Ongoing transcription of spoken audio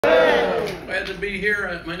glad to be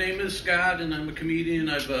here. My name is Scott, and I'm a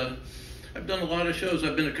comedian. I've done a lot of shows.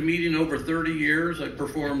 I've been a comedian over 30 years. I've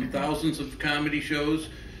performed thousands of comedy shows.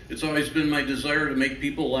 It's always been my desire to make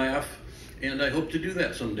people laugh, and I hope to do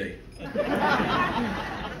that someday.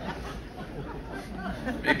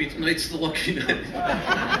 Maybe tonight's the lucky night.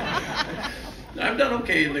 I've done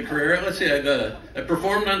okay in the career. Let's see, I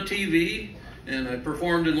performed on TV, and I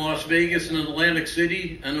performed in Las Vegas and in Atlantic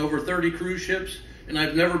City on over 30 cruise ships, and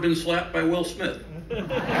I've never been slapped by Will Smith.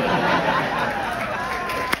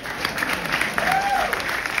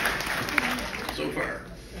 So far.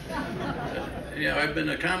 Yeah, I've been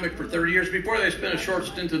a comic for 30 years. Before that, I spent a short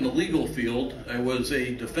stint in the legal field. I was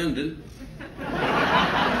a defendant. Yeah,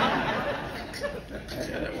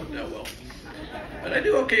 that worked out well. But I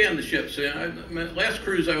do okay on the ships. My last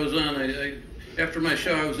cruise I was on, after my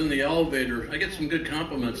show, I was in the elevator. I get some good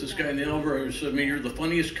compliments. This guy in the elevator said to me, "You're the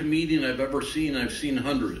funniest comedian I've ever seen. I've seen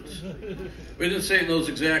hundreds." We didn't say it in those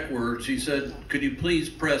exact words. He said, "Could you please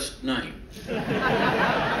press 9?"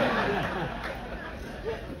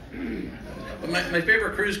 But my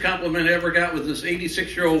favorite cruise compliment I ever got was this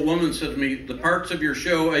 86-year-old woman said to me, "The parts of your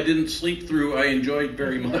show I didn't sleep through, I enjoyed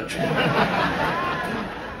very much."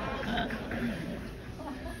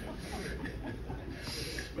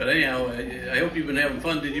 But anyhow, I hope you've been having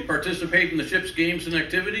fun. Did you participate in the ship's games and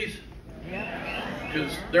activities? Yeah.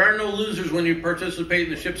 Because there are no losers when you participate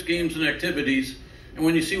in the ship's games and activities. And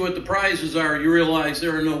when you see what the prizes are, you realize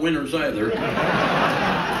there are no winners either.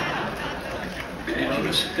 You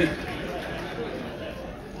notice?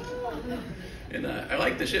 And I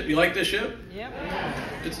like the ship. You like the ship? Yep.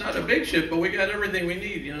 It's not a big ship, but we got everything we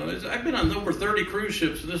need. You know, I've been on over 30 cruise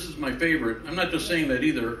ships, and this is my favorite. I'm not just saying that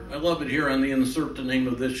either. I love it here on the insert the name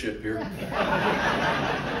of this ship here.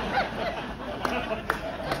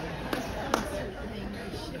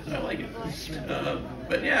 I like it.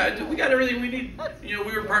 But yeah, we got everything we need. You know,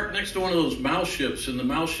 we were parked next to one of those mouse ships, and the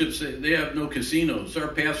mouse ships, they have no casinos. Our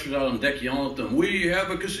passengers out on deck yelling at them, "We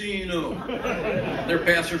have a casino." Their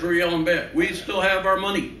passengers were yelling back, "We still have our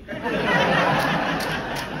money."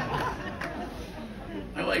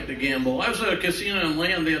 I like to gamble. I was at a casino on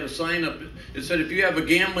land. They had a sign up. It said, "If you have a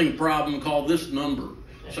gambling problem, call this number."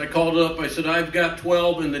 So I called it up. I said, "I've got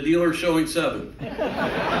 12 and the dealer's showing 7.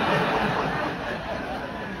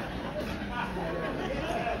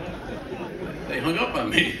 They hung up on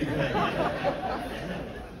me.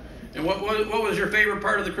 And what was your favorite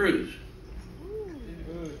part of the cruise?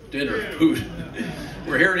 Dinner, food.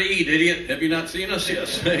 We're here to eat, idiot. Have you not seen us?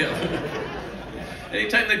 Yes, I have.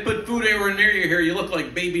 Anytime they put food anywhere near you here, you look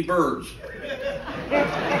like baby birds.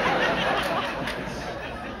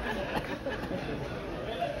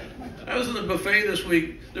 I was in the buffet this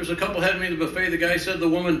week. There's a couple had me in the buffet. The guy said to the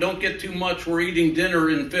woman, "Don't get too much. We're eating dinner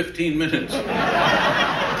in 15 minutes.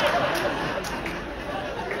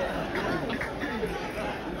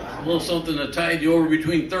 A little something to tide you over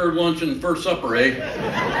between third lunch and first supper, eh?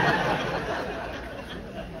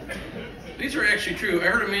 These are actually true. I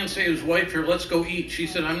heard a man say to his wife here, "Let's go eat." She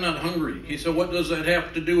said, "I'm not hungry." He said, "What does that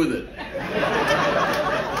have to do with it?"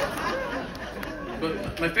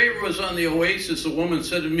 But my favorite was on the Oasis. A woman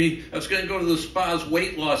said to me, "I was going to go to the spa's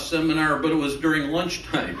weight loss seminar, but it was during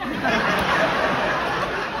lunchtime."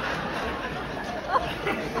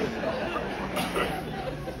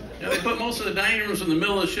 Now, they put most of the dining rooms in the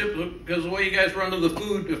middle of the ship because the way you guys run to the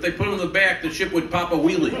food, if they put them in the back, the ship would pop a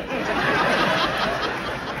wheelie.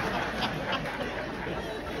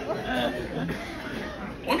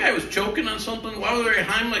 One guy was choking on something. While they were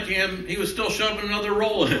Heimliching him, he was still shoving another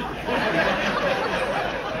roll in it.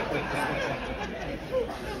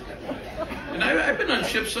 And I've been on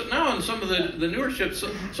ships now, on some of the newer ships,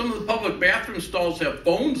 some of the public bathroom stalls have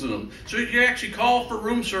phones in them. So you can actually call for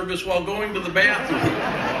room service while going to the bathroom.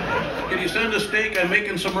 "Can you send a steak? I'm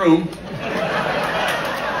making some room."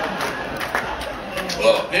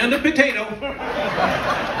 Oh, and a potato.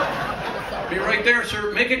 "Be right there,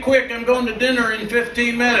 sir. Make it quick. I'm going to dinner in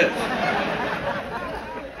 15 minutes.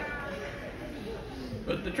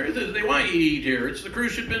 But the truth is, they want you to eat here. It's the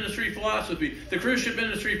cruise ship industry philosophy. The cruise ship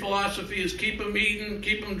industry philosophy is keep them eating,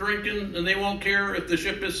 keep them drinking, and they won't care if the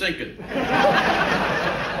ship is sinking.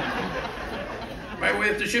 By the way,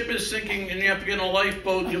 if the ship is sinking and you have to get in a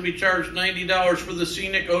lifeboat, you'll be charged $90 for the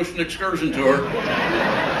scenic ocean excursion tour.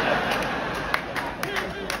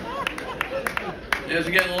 As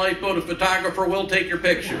you get in a lifeboat, a photographer will take your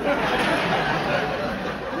picture.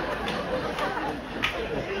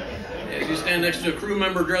 As you stand next to a crew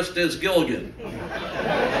member dressed as Gilligan.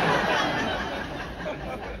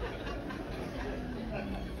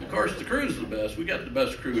 Of course, the crew's the best. We got the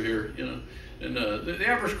best crew here, you know. And the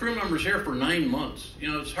average crew member's here for 9 months.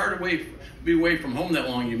 You know, it's hard to be away from home that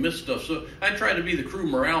long. You miss stuff. So I try to be the crew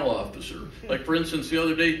morale officer. Like, for instance, the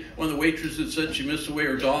other day, one of the waitresses said she missed the way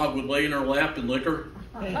her dog would lay in her lap and lick her.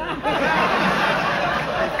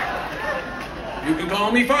 You can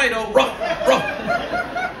call me Fido. Ruff, ruff.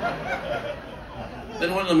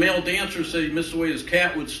 Then one of the male dancers said he missed the way his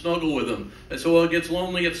cat would snuggle with him. I said, well, it gets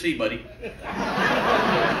lonely at sea, buddy.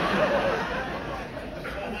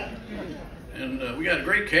 And we got a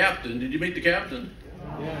great captain. Did you meet the captain?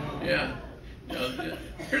 Yeah.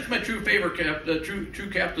 Here's my true favorite true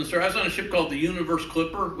captain story. I was on a ship called the Universe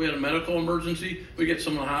Clipper. We had a medical emergency. We get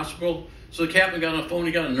someone in the hospital. So the captain got on the phone.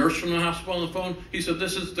 He got a nurse from the hospital on the phone. He said,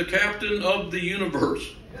 this is the captain of the universe.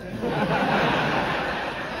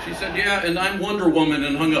 She said, yeah, and I'm Wonder Woman,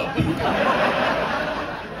 and hung up.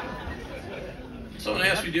 Someone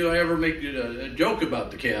asked me, do I ever make a joke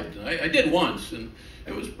about the captain? I did once, and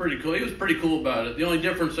it was pretty cool. He was pretty cool about it. The only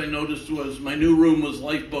difference I noticed was my new room was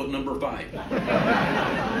lifeboat number 5.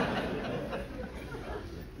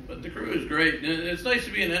 But the crew is great. And it's nice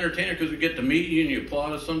to be an entertainer because we get to meet you and you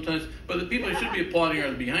applaud us sometimes. But the people you should be applauding are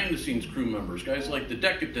the behind-the-scenes crew members, guys like the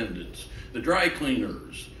deck attendants, the dry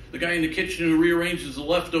cleaners, the guy in the kitchen who rearranges the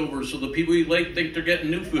leftovers so the people eat late think they're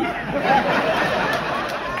getting new food.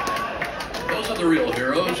 Those are the real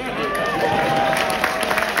heroes.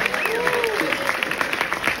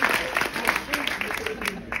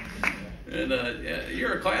 And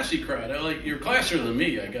you're a classy crowd. You're classier than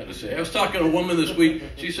me, I got to say. I was talking to a woman this week.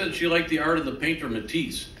 She said she liked the art of the painter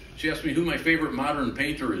Matisse. She asked me who my favorite modern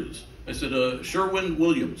painter is. I said,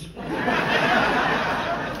 Sherwin-Williams.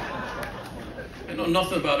 I know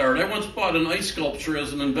nothing about art. I once bought an ice sculpture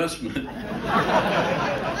as an investment.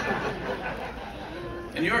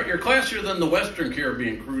 And you're classier than the Western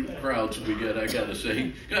Caribbean crowds we get, I gotta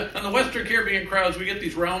say. On the Western Caribbean crowds, we get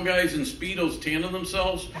these round guys in Speedos tanning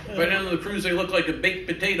themselves. By the end of the cruise, they look like a baked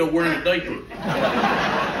potato wearing a diaper.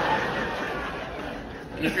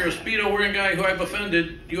 And if you're a Speedo wearing guy who I've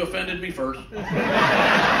offended, you offended me first.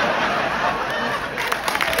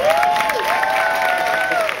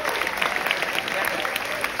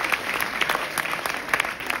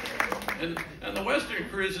 And the Western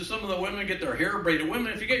cruises, some of the women get their hair braided.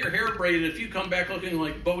 Women, if you get your hair braided, if you come back looking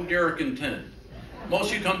like Bo Derek in 10,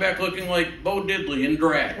 most of you come back looking like Bo Diddley in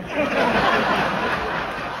drag.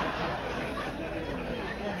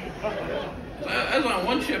 I was on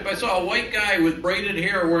one ship, I saw a white guy with braided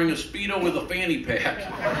hair wearing a Speedo with a fanny pack.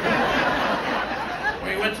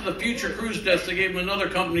 When he went to the Future Cruise desk, they gave him another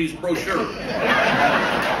company's brochure.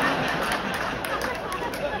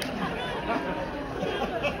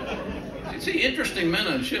 See interesting men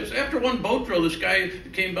on ships. After one boat drill, this guy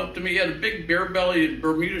came up to me. He had a big bare belly,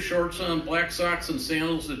 Bermuda shorts on, black socks and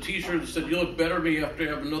sandals, a t-shirt that said, you look better to me after I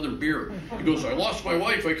have another beer. He goes, I lost my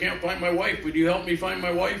wife. I can't find my wife. Would you help me find my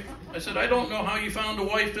wife? I said, I don't know how you found a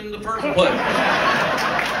wife in the first place.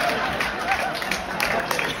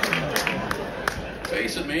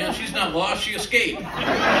 Face it, man. She's not lost. She escaped.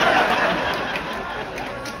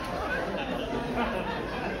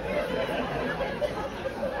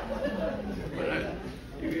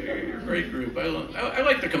 Great group. I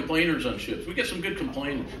like the complainers on ships. We get some good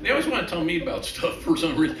complaining. They always want to tell me about stuff for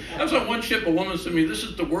some reason. I was on one ship, a woman said to me, this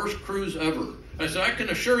is the worst cruise ever. I said, I can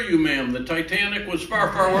assure you, ma'am, the Titanic was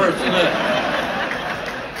far, far worse than that.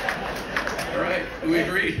 All right, do we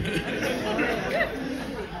agree?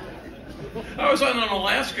 I was on an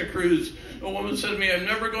Alaska cruise. A woman said to me, I'm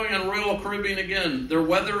never going on Royal Caribbean again. Their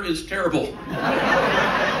weather is terrible.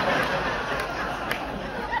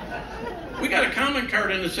 We got a comment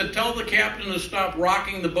card in that said, tell the captain to stop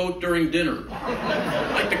rocking the boat during dinner.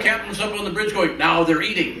 Like the captain's up on the bridge going, now they're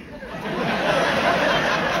eating.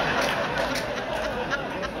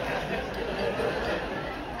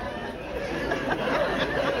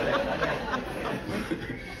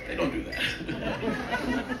 They don't do that.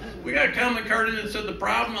 We got a comment card in that said, the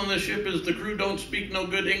problem on this ship is the crew don't speak no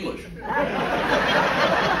good English.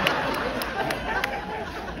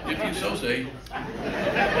 If you so say.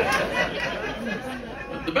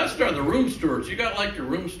 The best are the room stewards. You got to like your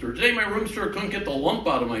room steward. Today my room steward couldn't get the lump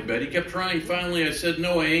out of my bed. He kept trying. Finally, I said,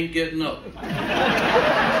 no, I ain't getting up.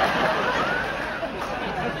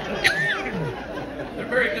 They're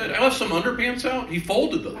very good. I left some underpants out. He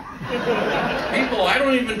folded them. People, I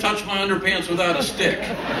don't even touch my underpants without a stick.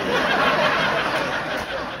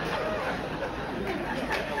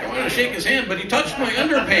 I wanted to shake his hand, but he touched my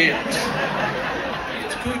underpants.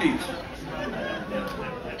 It's cooties.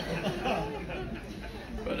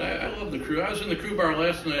 I love the crew. I was in the crew bar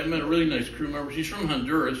last night. I met a really nice crew member. She's from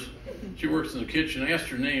Honduras. She works in the kitchen. I asked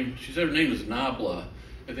her name. She said her name is Nabla.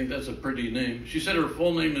 I think that's a pretty name. She said her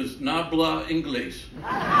full name is Nabla Ingles.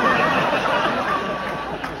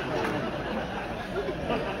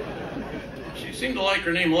 She seemed to like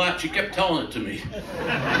her name a lot. She kept telling it to me.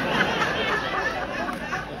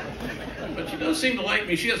 But she does seem to like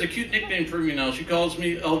me. She has a cute nickname for me now. She calls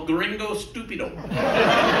me El Gringo Stupido.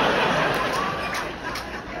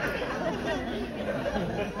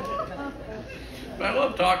 But I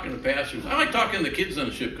love talking to pastors. I like talking to the kids on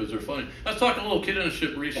the ship because they're funny. I was talking to a little kid on the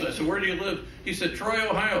ship recently. I said, where do you live? He said, Troy,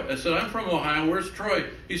 Ohio. I said, I'm from Ohio. Where's Troy?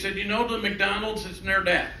 He said, you know the McDonald's? It's near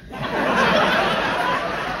that.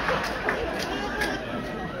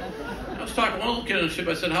 I was talking to one little kid on the ship.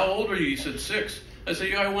 I said, how old are you? He said, 6. I said,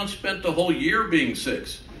 yeah, I once spent the whole year being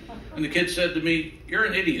 6. And the kid said to me, you're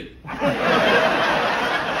an idiot.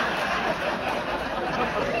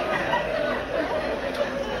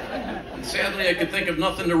 And sadly, I could think of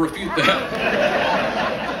nothing to refute that.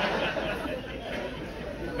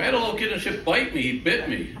 I had a little kid on the ship bite me. He bit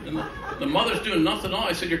me. And the mother's doing nothing at all.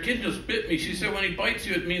 I said, your kid just bit me. She said, when he bites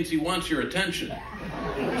you, it means he wants your attention.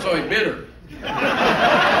 So I bit her.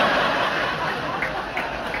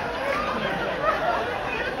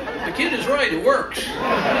 The kid is right, it works.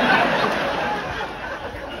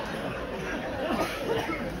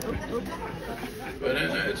 But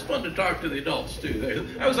it's fun to talk to the adults, too.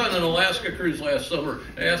 I was on an Alaska cruise last summer.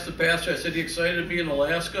 I asked the pastor, I said, you excited to be in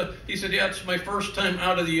Alaska? He said, yeah, it's my first time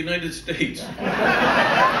out of the United States.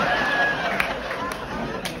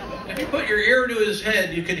 If you put your ear to his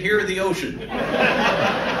head, you could hear the ocean.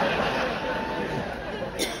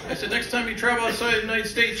 I said, next time you travel outside the United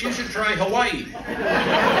States, you should try Hawaii.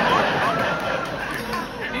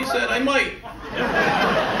 He said, I might.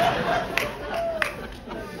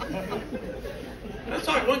 Let's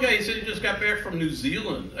talk. One guy, he said he just got back from New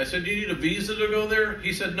Zealand. I said, do you need a visa to go there?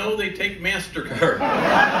 He said, no, they take MasterCard.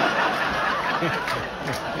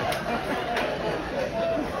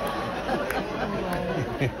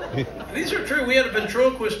 These are true. We had a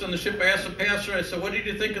ventriloquist on the ship. I asked the pastor, I said, what did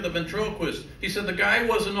you think of the ventriloquist? He said, the guy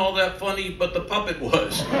wasn't all that funny, but the puppet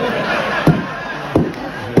was.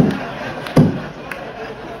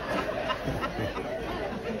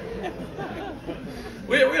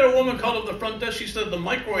 We had a woman called up the front desk. She said, the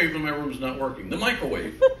microwave in my room is not working. The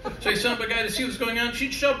microwave. So I sent up a guy to see what's going on.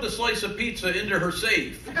 She'd shoved a slice of pizza into her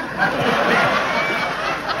safe.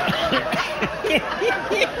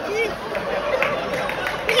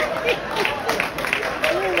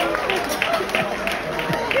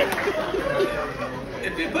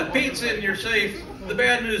 If you put pizza in your safe, the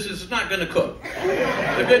bad news is it's not going to cook.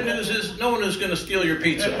 The good news is no one is going to steal your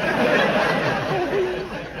pizza.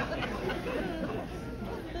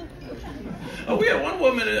 Oh, we had one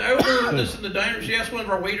woman, I overheard this in the diner. She asked one of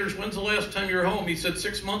our waiters, when's the last time you were home? He said,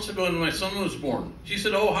 6 months ago when my son was born. She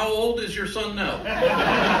said, oh, how old is your son now?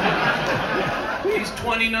 He's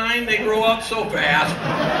 29. They grow up so fast.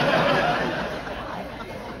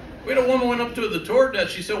 We had a woman went up to the tour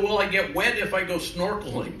desk. She said, will I get wet if I go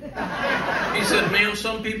snorkeling? He said, ma'am,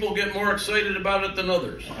 some people get more excited about it than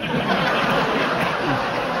others.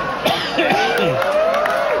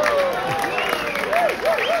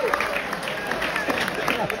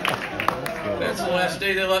 That's the last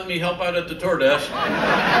day they let me help out at the tour desk.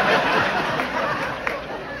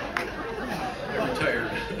 They're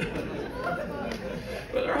retired.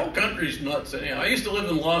 But our whole country's nuts. Anyhow, I used to live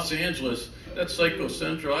in Los Angeles. That's Psycho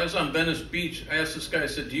Central. I was on Venice Beach. I asked this guy, I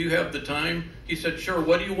said, do you have the time? He said, sure,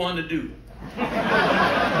 what do you want to do?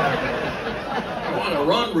 I want to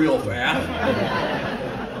run real fast.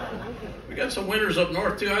 We got some winters up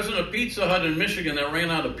north, too. I was in a Pizza Hut in Michigan that ran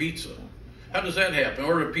out of pizza. How does that happen? I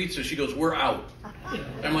ordered a pizza. She goes, we're out.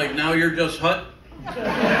 I'm like, now you're just Hut? I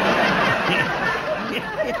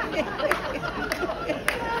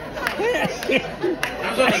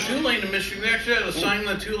was on a 2-lane in Michigan. They actually had a sign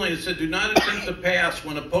on the 2-lane that said, do not attempt to pass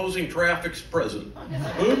when opposing traffic's present.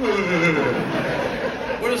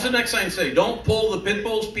 What does the next sign say? Don't pull the pit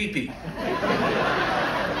bull's pee-pee.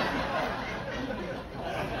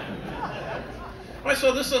 I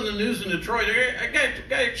saw this on the news in Detroit. A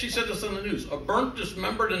guy actually said this on the news. A burnt,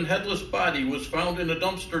 dismembered, and headless body was found in a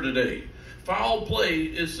dumpster today. Foul play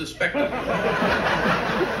is suspected.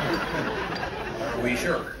 Are we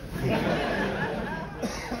sure?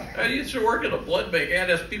 I used to work at a blood bank. I had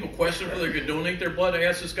to ask people questions whether they could donate their blood. I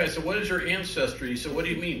asked this guy, I said, what is your ancestry? He said, what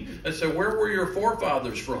do you mean? I said, where were your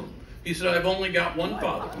forefathers from? He said, I've only got one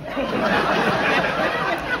father.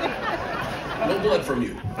 No blood from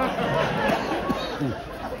you.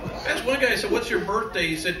 I asked one guy, I said, what's your birthday?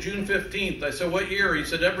 He said, June 15th. I said, what year? He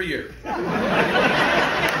said, every year. No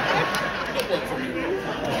blood from you.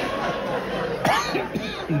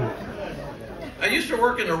 I used to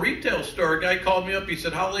work in a retail store. A guy called me up. He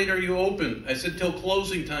said, "How late are you open?" I said, "Till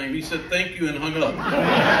closing time." He said, "Thank you," and hung up.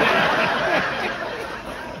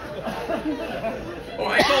 Oh,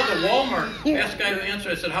 I called the Walmart. Asked the guy who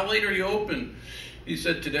answered. I said, "How late are you open?" He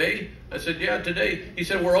said, "Today?" I said, "Yeah, today." He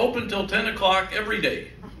said, "We're open till 10 o'clock every day."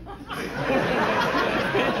 I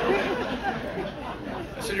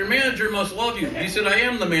said, "Your manager must love you." He said, "I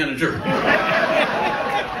am the manager."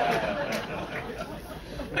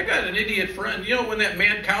 I got an idiot friend. You know, when that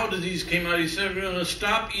mad cow disease came out, he said, "We're going to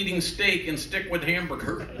stop eating steak and stick with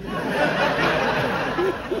hamburger."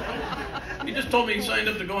 He just told me he signed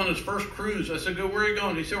up to go on his first cruise. I said, "Good, where are you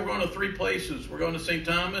going?" He said, "We're going to 3 places. We're going to St.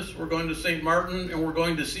 Thomas, we're going to St. Martin, and we're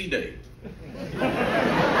going to Sea Day." I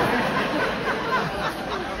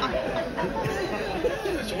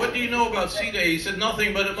said, "What do you know about Sea Day?" He said,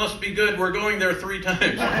 "Nothing, but it must be good. We're going there 3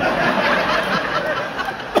 times. I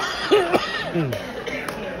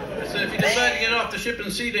said, "If you decide to get off the ship in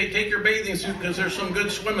Sea Day, take your bathing suit because there's some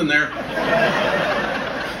good swimming there."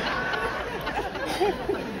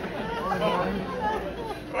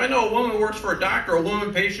 I know a woman who works for a doctor. A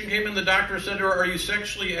woman patient came in. The doctor said to her, "Are you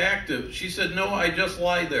sexually active?" She said, "No, I just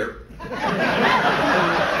lie there."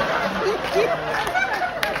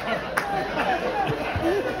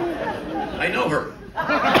 I know her.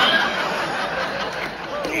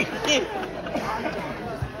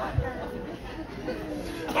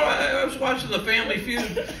 I was watching the Family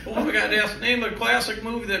Feud. A woman got asked, "Name a classic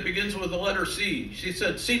movie that begins with the letter C." She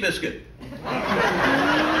said, "Seabiscuit."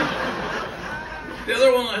 The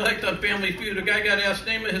other one I liked on Family Feud, a guy got asked,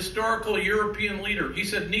 "Name a historical European leader." He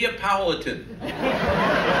said, "Neapolitan."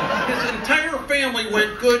 His entire family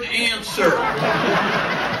went, "Good answer."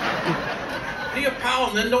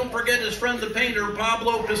 Neapolitan, then don't forget his friend the painter,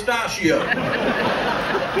 Pablo Pistachio.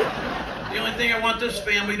 The only thing I want this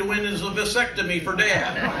family to win is a vasectomy for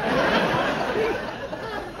Dad.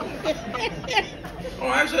 Oh,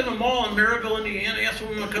 I was at a mall in Maryville, Indiana. I asked a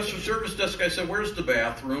woman at the customer service desk, I said, "Where's the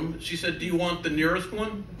bathroom?" She said, "Do you want the nearest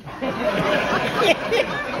one?"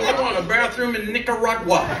 "I want a bathroom in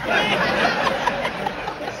Nicaragua."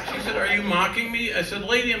 She said, "Are you mocking me?" I said,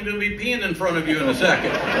 "Lady, I'm going to be peeing in front of you in a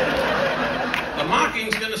second. The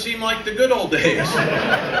mocking's going to seem like the good old days."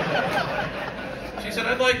 She said,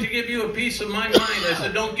 "I'd like to give you a piece of my mind." I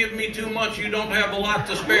said, "Don't give me too much. You don't have a lot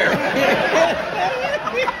to spare."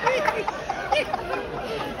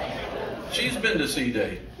 She's been to Sea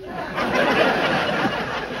Day.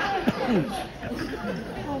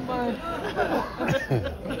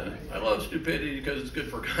 I love stupidity because it's good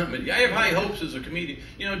for comedy. I have high hopes as a comedian.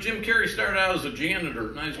 You know, Jim Carrey started out as a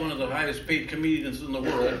janitor. Now he's one of the highest paid comedians in the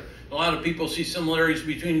world. A lot of people see similarities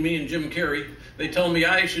between me and Jim Carrey. They tell me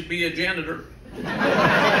I should be a janitor.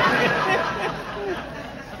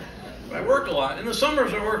 I work a lot. In the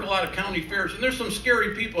summers, I work a lot at county fairs, and there's some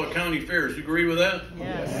scary people at county fairs. You agree with that?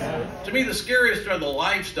 Yes. To me, the scariest are the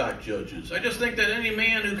livestock judges. I just think that any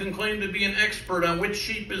man who can claim to be an expert on which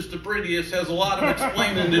sheep is the prettiest has a lot of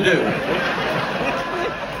explaining to do.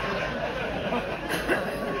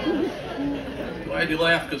 Glad you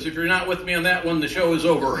laugh, because if you're not with me on that one, the show is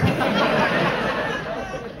over.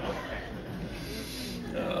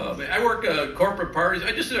 I work corporate parties.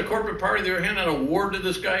 I just did a corporate party. They were handing out an award to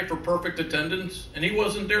this guy for perfect attendance, and he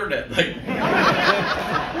wasn't there that night.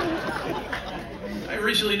 I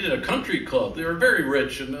recently did a country club. They were very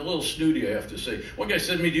rich and a little snooty, I have to say. One guy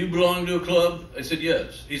said to me, "Do you belong to a club?" I said,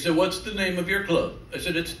 "Yes." He said, "What's the name of your club?" I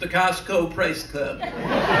said, "It's the Costco Price Club."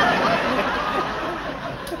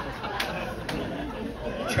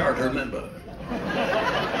 Charter member.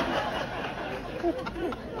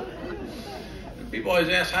 People always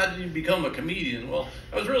ask, "How did you become a comedian?" Well,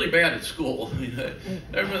 I was really bad at school. I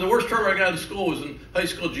remember the worst trouble I got in school was in high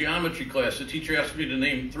school geometry class. The teacher asked me to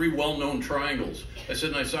name 3 well-known triangles. I said,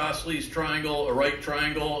 an isosceles triangle, a right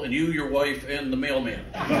triangle, and you, your wife, and the mailman.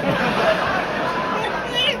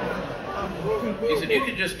 He said, "You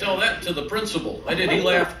could just tell that to the principal." I did. He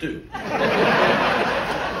laughed too.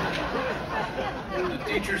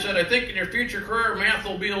 The teacher said, "I think in your future career, math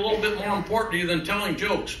will be a little bit more important to you than telling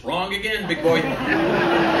jokes." Wrong again, big boy.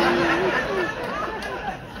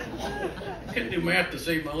 I couldn't do math to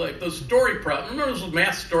save my life. Those story problems, remember those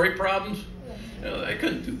math story problems? I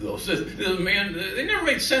couldn't do those. The man, they never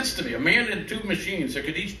made sense to me. A man had 2 machines that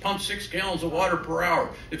could each pump 6 gallons of water per hour.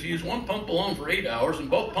 If you use one pump alone for 8 hours and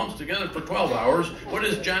both pumps together for 12 hours, what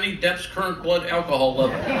is Johnny Depp's current blood alcohol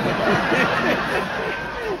level?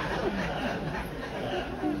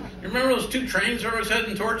 Remember those 2 trains that was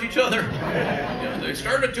heading towards each other? They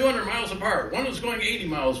started 200 miles apart. One was going 80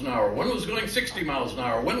 miles an hour. One was going 60 miles an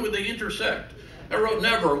hour. When would they intersect? I wrote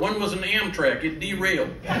never. One was an Amtrak. It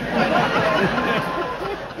derailed.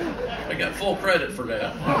 I got full credit for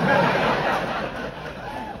that.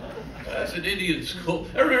 That's an Indian school.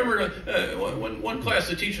 I remember one class,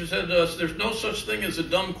 the teacher said to us, there's no such thing as a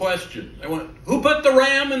dumb question. I went, who put the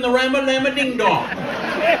ram in the Rama-Lama-Ding-Dong?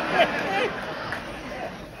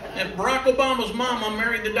 If Barack Obama's mama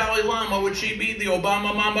married the Dalai Lama, would she be the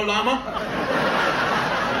Obama Mama Lama?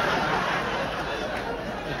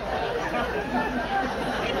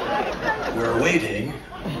 We're waiting.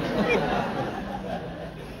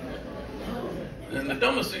 And the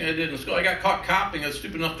dumbest thing I did in school, I got caught copying. I was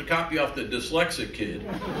stupid enough to copy off the dyslexic kid.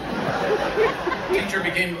 Teacher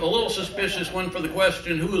became a little suspicious when, for the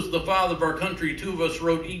question, who is the father of our country, two of us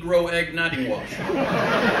wrote Egro Egg Nodding Wash.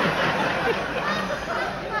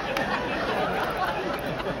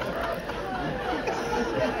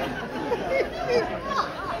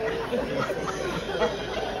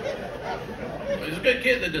 He's a good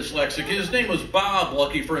kid, the dyslexic. His name was Bob,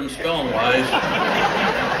 lucky for him spelling wise.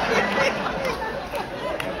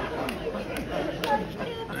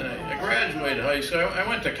 Graduated high school. I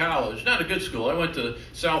went to college, not a good school. I went to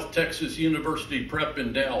South Texas University Prep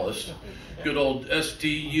in Dallas. Good old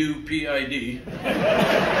STUPID.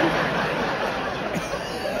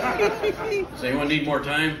 Does anyone need more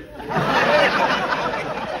time?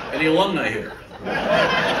 Any alumni here?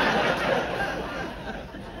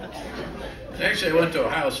 Actually, I went to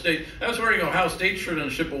Ohio State. I was wearing an Ohio State shirt on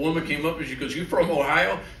the ship. A woman came up and she goes, you from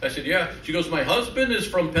Ohio? I said, yeah. She goes, my husband is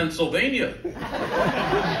from Pennsylvania.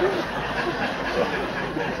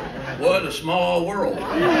 What a small world.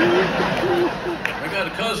 I got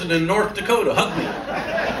a cousin in North Dakota. Hug me.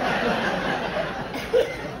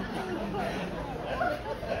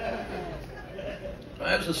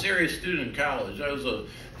 I was a serious student in college. I was a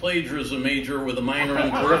plagiarism major with a minor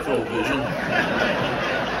in peripheral vision.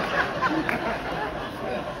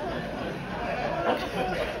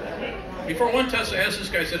 Before one test, I asked this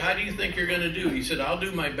guy, I said, how do you think you're going to do? He said, I'll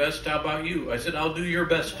do my best. How about you? I said, I'll do your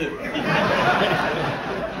best too.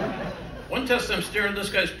 One test, I'm staring at this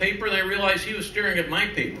guy's paper, and I realized he was staring at my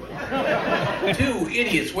paper. Two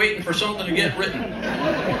idiots waiting for something to get written.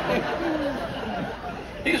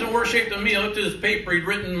 He's in worse shape than me. I looked at his paper. He'd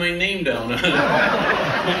written my name down.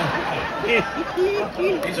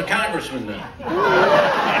 He's a congressman now.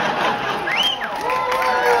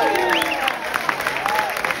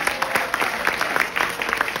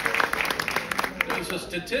 A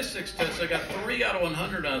statistics test. I got 3 out of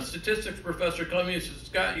 100 on. A statistics professor called me and said,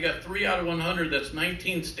 Scott, you got 3 out of 100. That's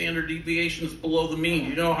 19 standard deviations below the mean.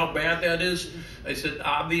 You know how bad that is? I said,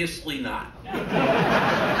 obviously not.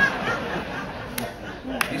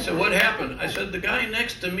 He said, what happened? I said, the guy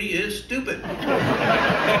next to me is stupid.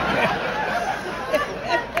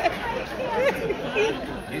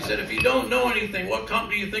 He said, if you don't know anything, what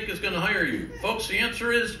company do you think is going to hire you? Folks, the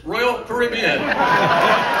answer is Royal Caribbean.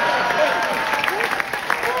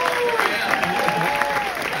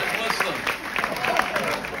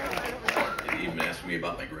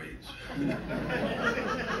 About my grades.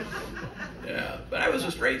 Yeah, but I was a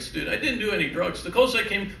straight student. I didn't do any drugs. The closest I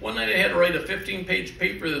came, one night I had to write a 15-page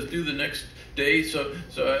paper that's due the next day, so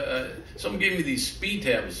someone gave me these speed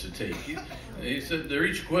tablets to take. He said they're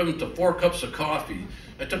each equivalent to 4 cups of coffee.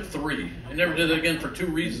 I took 3. I never did it again for 2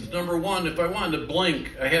 reasons. Number one, if I wanted to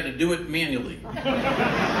blink, I had to do it manually.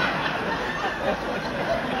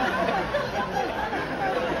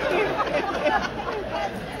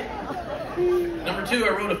 Number 2, I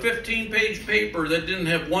wrote a 15-page paper that didn't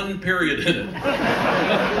have 1 period in it.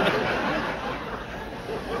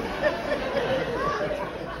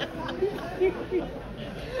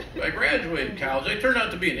 I graduated college. I turned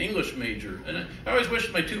out to be an English major. And I always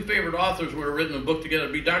wished my 2 favorite authors would have written a book together.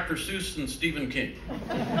 It'd be Dr. Seuss and Stephen King.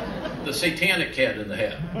 The Satanic Cat in the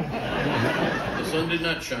Hat. The sun did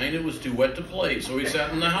not shine. It was too wet to play. So we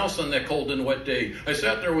sat in the house on that cold and wet day. I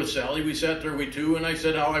sat there with Sally. We sat there, we two, and I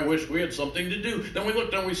said how I wish we had something to do. Then we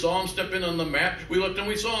looked and we saw him step in on the mat. We looked and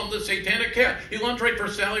we saw him, the Satanic Cat. He lunged right for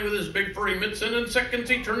Sally with his big furry mitts, and in seconds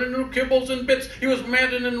he turned into kibbles and bits. He was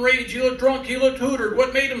mad and enraged. He looked drunk. He looked hootered.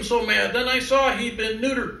 What made him so mad? Then I saw he'd been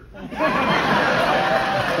neutered.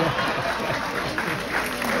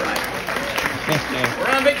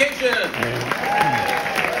 We're on vacation.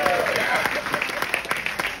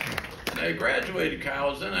 I graduated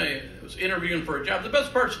college, then I was interviewing for a job. The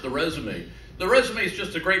best part's the resume. The resume is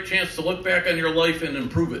just a great chance to look back on your life and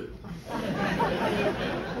improve it.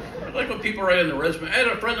 I like what people write on their resume. I had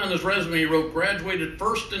a friend on his resume, he wrote, graduated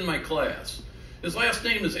first in my class. His last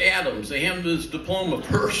name is Adams. They handed his diploma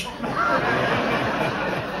first.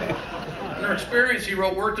 Under experience, he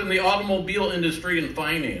wrote, worked in the automobile industry and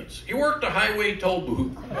finance. He worked a highway toll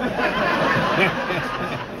booth.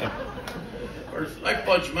 I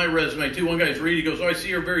fudged my resume too. One guy's reading, he goes, "Oh, I see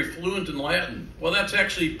you're very fluent in Latin." Well, that's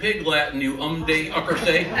actually pig Latin, you de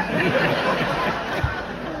uckerse.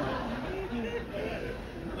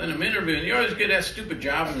 Then I'm interviewing. You always get asked stupid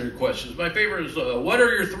job interview questions. My favorite is, what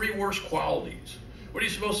are your 3 worst qualities? What are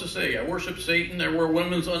you supposed to say? I worship Satan, I wear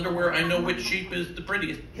women's underwear, I know which sheep is the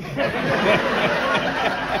prettiest.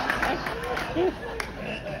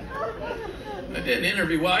 I did an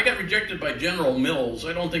interview. Well, I got rejected by General Mills.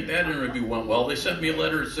 I don't think that interview went well. They sent me a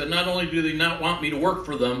letter that said, not only do they not want me to work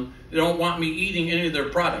for them, they don't want me eating any of their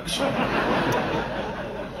products.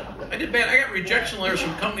 I did bad. I got rejection letters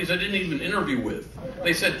from companies I didn't even interview with.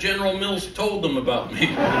 They said General Mills told them about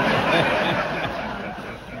me.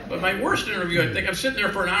 But my worst interview, I think, I'm sitting there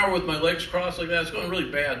for an hour with my legs crossed like that. It's going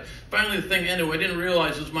really bad. Finally, the thing ended. I didn't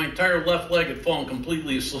realize is my entire left leg had fallen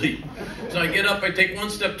completely asleep. So I get up, I take one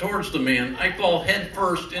step towards the man. I fall head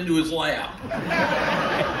first into his lap.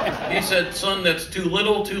 He said, "Son, that's too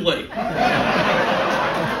little, too late."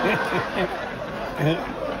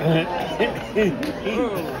 And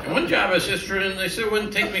one job I was just in, they said it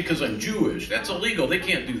wouldn't take me because I'm Jewish. That's illegal. They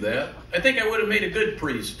can't do that. I think I would have made a good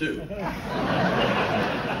priest, too.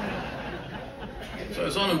 So I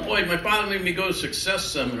was unemployed. My father made me go to Success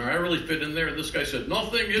Seminar. I really fit in there. This guy said,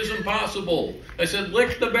 "Nothing is impossible." I said,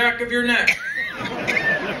 "Lick the back of your neck."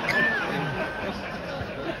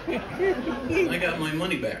 I got my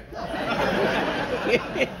money back.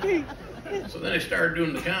 So then I started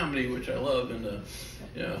doing the comedy, which I love, and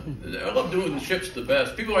I love doing the ships the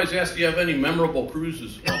best. People always ask, "Do you have any memorable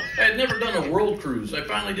cruises?" Well, I had never done a world cruise. I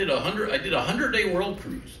finally did a 100-day world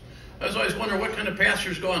cruise. I was always wondering what kind of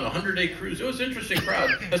passengers go on a 100-day cruise. It was an interesting crowd.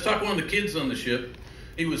 I was talking to one of the kids on the ship.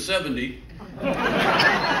 He was 70.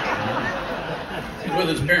 He's with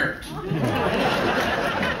his parents.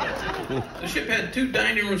 The ship had 2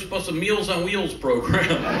 dining rooms plus a Meals on Wheels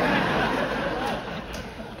program.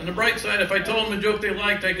 On the bright side, if I told them a joke they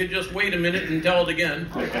liked, I could just wait a minute and tell it again.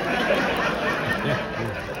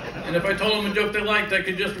 And if I told them a joke they liked, I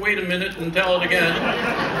could just wait a minute and tell it again.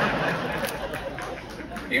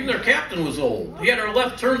 Even their captain was old. He had our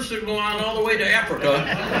left turn signal on all the way to Africa.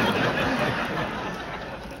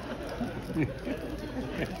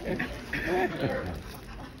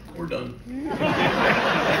 We're done.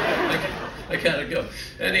 I gotta go.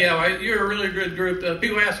 Anyhow, you're a really good group.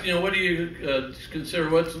 People ask, what do you consider?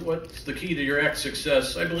 What's the key to your act's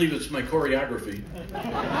success? I believe it's my choreography.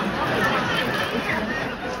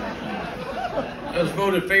 I was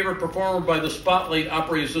voted favorite performer by the Spotlight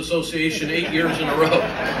Operators Association 8 years in a row.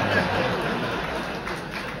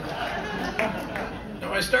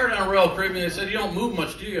 Now, I started on Royal Caribbean. They said, "You don't move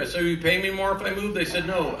much, do you?" I said, "Will you pay me more if I move?" They said,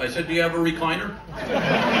 "No." I said, "Do you have a recliner?"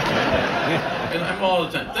 And I'm all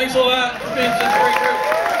the time. Thanks a lot for being such a great group.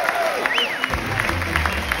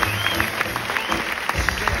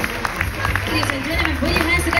 Ladies and gentlemen, will you